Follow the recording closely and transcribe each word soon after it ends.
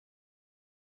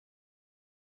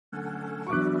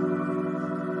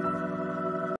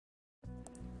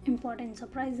Important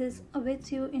surprises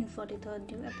awaits you in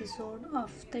 43rd new episode of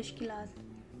Teşkilat.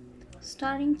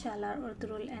 Starring Çağlar,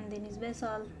 Ertuğrul and Deniz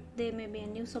Baysal, there may be a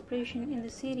new separation in the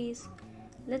series.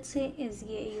 Let's say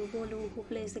Ezgi Eyüboğlu, who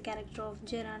plays the character of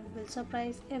Ceren, will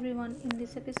surprise everyone in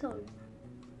this episode.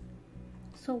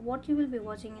 So what you will be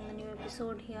watching in the new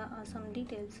episode, here are some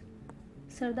details.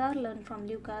 Serdar learned from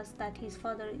Lucas that his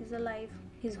father is alive.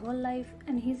 His whole life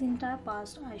and his entire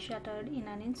past are shattered in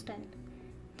an instant.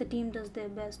 The team does their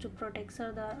best to protect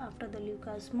Serdar after the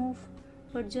Lucas move,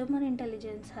 but German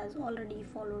intelligence has already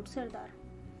followed Serdar.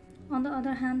 On the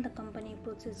other hand, the company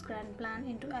puts its grand plan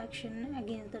into action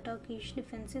against the Turkish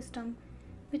defense system,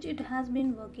 which it has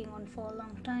been working on for a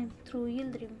long time through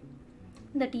Yildirim.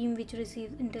 The team, which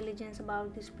receives intelligence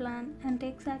about this plan and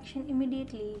takes action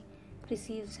immediately,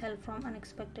 receives help from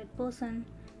unexpected person.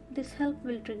 This help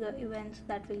will trigger events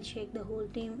that will shake the whole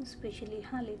team, especially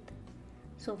Halit.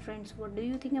 So friends, what do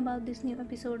you think about this new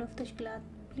episode of Teşkilat?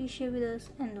 Please share with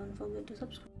us and don't forget to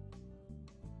subscribe.